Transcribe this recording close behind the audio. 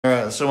All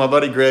right, so my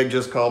buddy Greg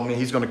just called me.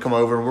 He's going to come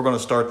over and we're going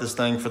to start this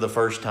thing for the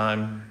first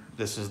time.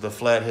 This is the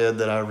Flathead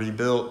that I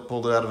rebuilt,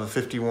 pulled it out of a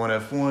 51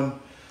 F1.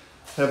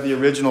 Have the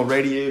original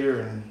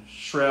radiator and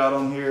shroud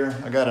on here.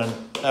 I got an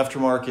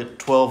aftermarket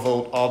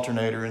 12-volt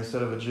alternator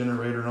instead of a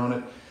generator on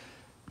it.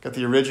 Got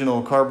the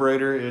original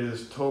carburetor. It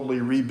is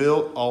totally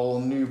rebuilt, all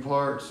new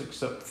parts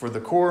except for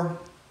the core.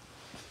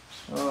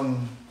 The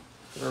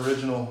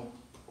original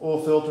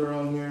oil filter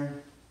on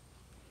here.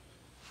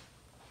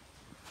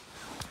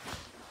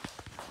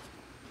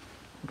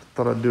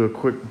 Thought I'd do a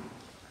quick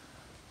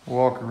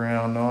walk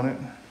around on it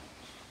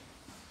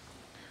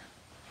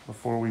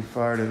before we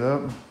fired it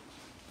up.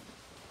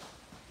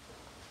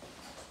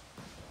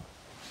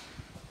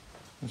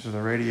 This is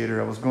the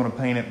radiator. I was going to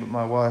paint it, but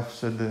my wife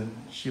said that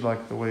she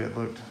liked the way it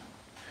looked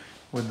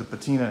with the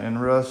patina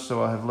and rust,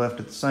 so I have left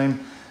it the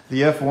same.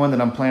 The F1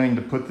 that I'm planning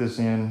to put this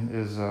in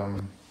is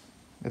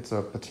it's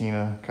a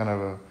patina, kind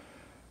of a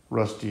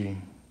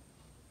rusty,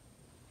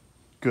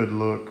 good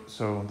look,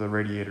 so the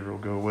radiator will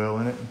go well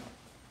in it.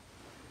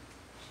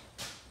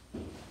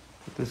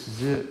 But this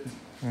is it,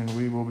 and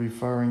we will be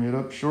firing it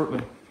up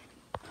shortly.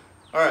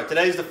 All right,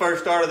 today's the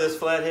first start of this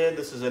Flathead.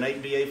 This is an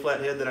 8VA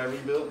Flathead that I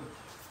rebuilt,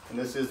 and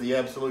this is the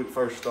absolute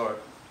first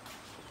start.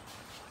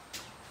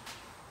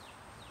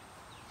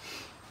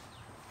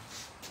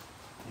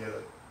 Yeah,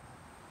 the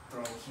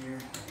throttle's here.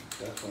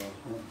 That's what I was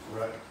wondering.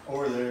 Right,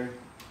 over there.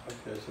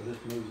 Okay, so this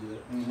moves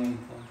it. Mm-hmm.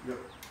 Yep.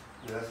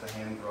 Yeah, that's the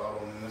hand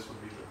throttle, and then this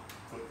would be the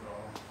foot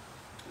throttle.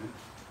 Okay.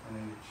 And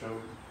then you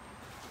choke.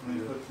 And then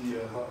you put the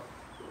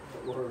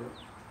That word.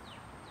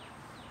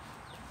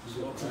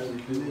 So I'll put the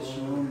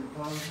ignition on your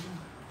positive.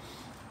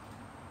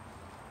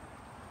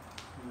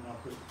 And then I'll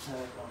put the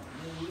tap on the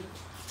negative.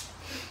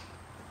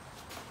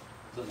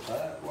 Is it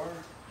that word?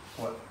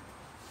 What?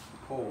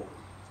 Cold.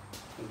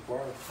 Is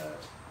wire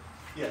tight?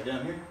 Yeah,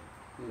 down here?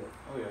 Yeah.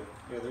 Oh yeah.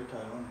 Yeah, they're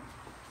tied on.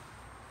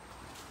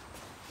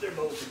 They're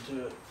bolted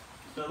to it.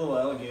 That little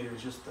alligator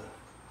is just the...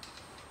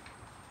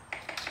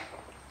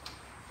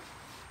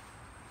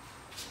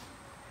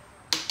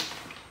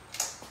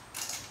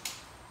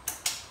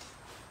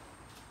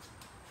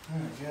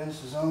 Alright,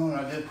 gas is on. I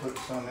did put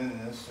some in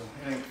this, so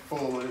it ain't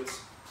full, but it's...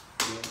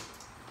 Yeah.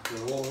 The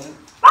oil in it?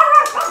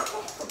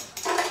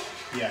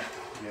 Yeah.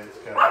 Yeah, it's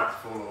got it's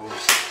full of oil.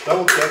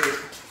 Double check it.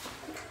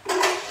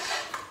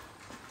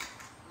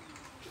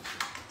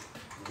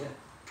 Yeah.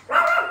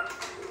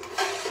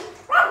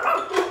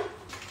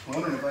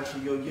 Wondering if I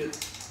should go get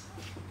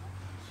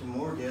some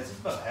more gas. It's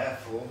about half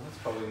full. That's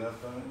probably enough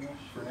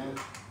for now.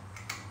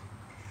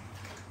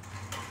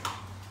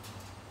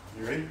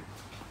 You ready?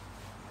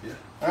 Yeah.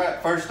 All right,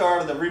 first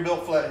start of the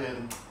rebuilt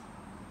Flathead.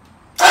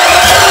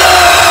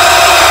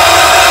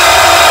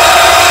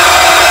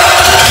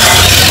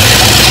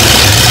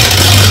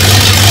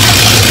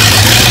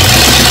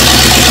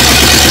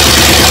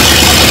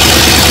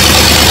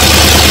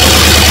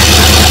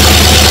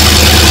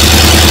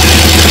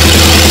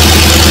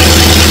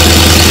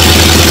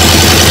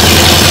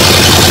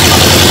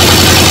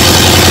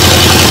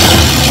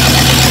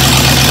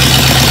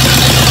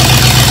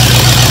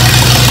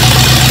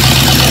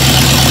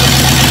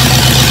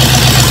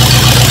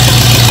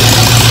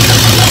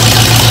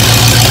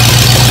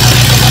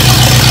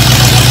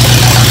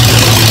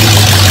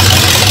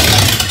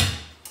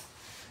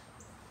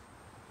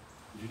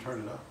 Did you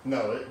turn it up?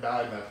 No, it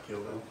died not to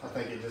kill it. I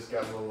think it just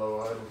got a little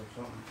low idle or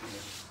something.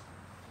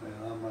 Yeah,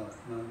 I might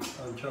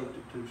have choked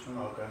it too soon.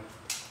 Okay.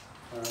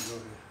 All right, go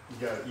ahead. You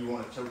got it. You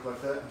want it choked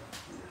like that?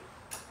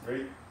 Yeah.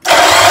 Ready?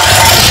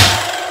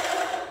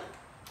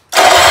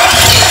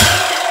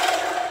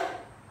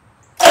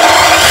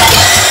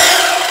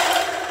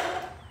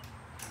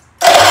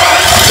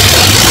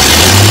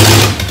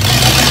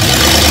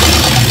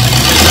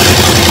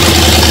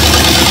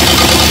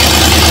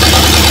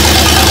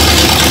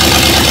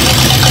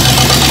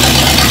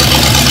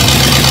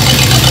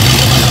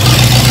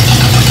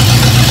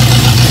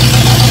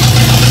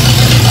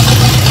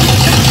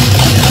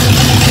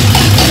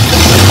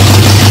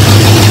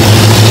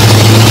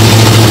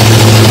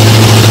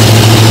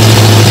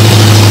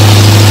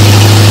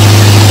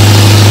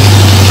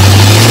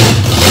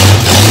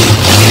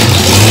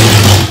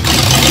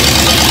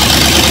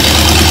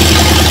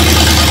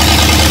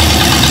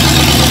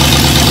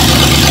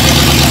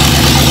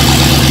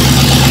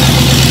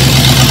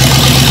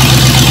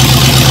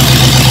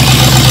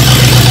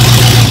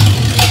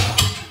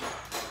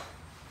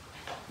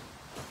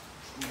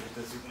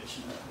 This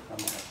ignition. I'm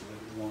gonna have to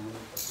let it warm up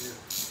here.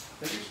 I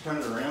think you should turn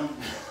it around.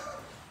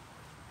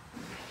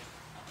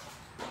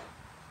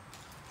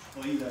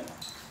 What do you think?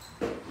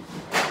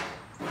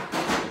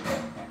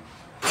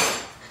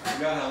 I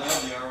forgot how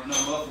loud they are with no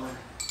muffler.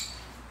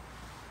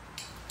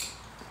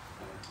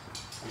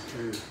 I'm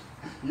curious.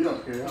 You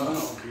don't care. I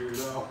don't care at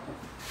all.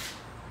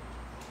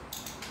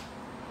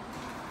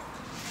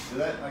 So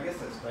that, I guess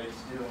that stays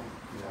still.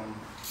 Yeah.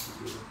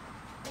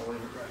 I'll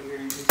leave it right here.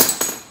 You can...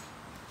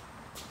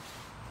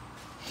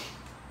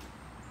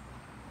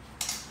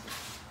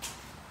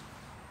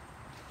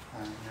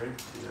 Ready?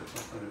 Yeah,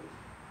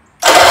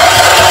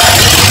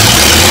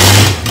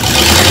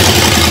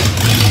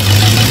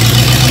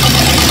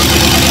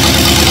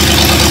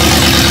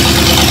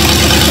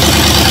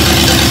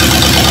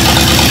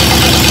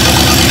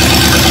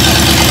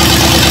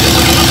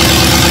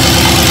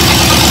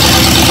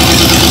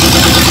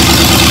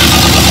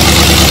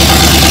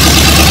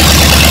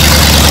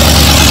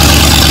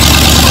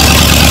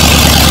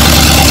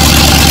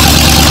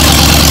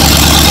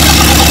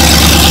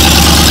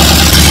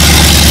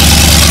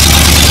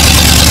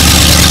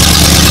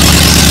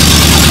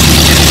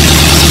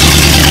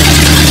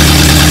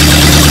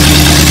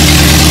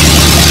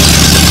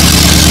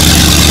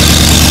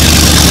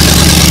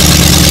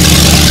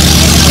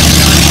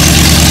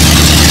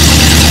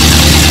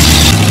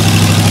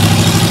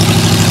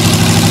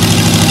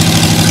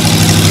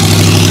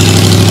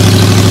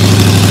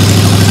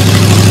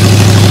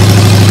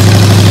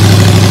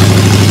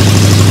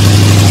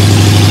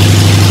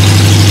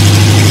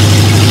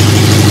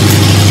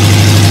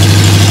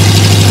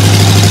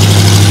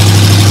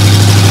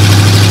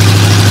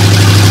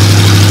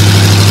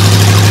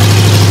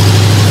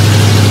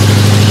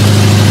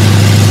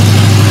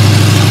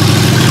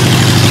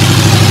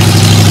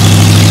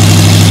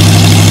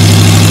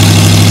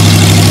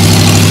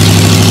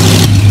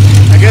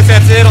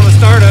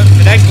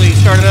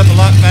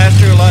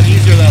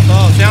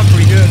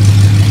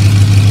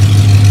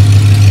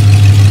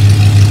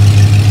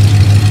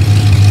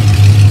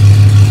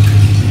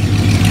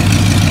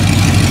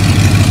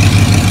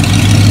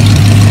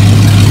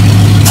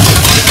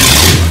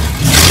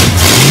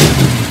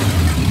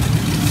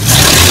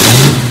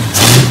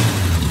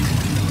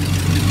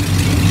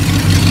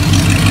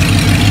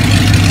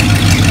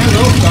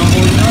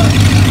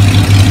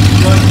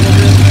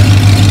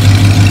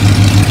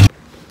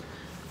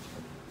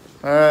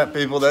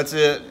 people, that's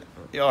it.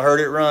 Y'all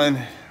heard it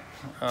run.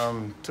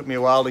 Took me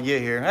a while to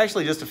get here.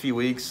 Actually, just a few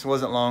weeks. It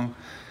wasn't long.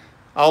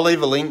 I'll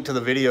leave a link to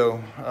the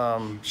video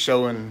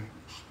showing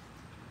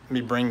me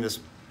bring this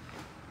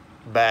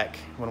back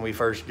when we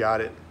first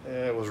got it.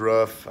 It was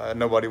rough.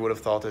 Nobody would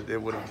have thought that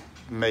it would have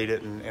made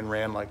it and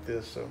ran like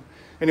this. So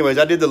anyways,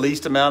 I did the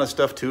least amount of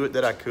stuff to it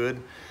that I could.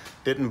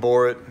 Didn't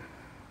bore it.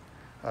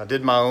 I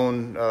did my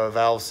own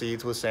valve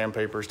seats with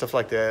sandpaper, stuff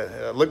like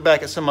that. Look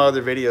back at some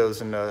other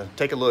videos and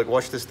take a look.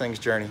 Watch this thing's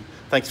journey.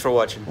 Thanks for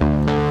watching.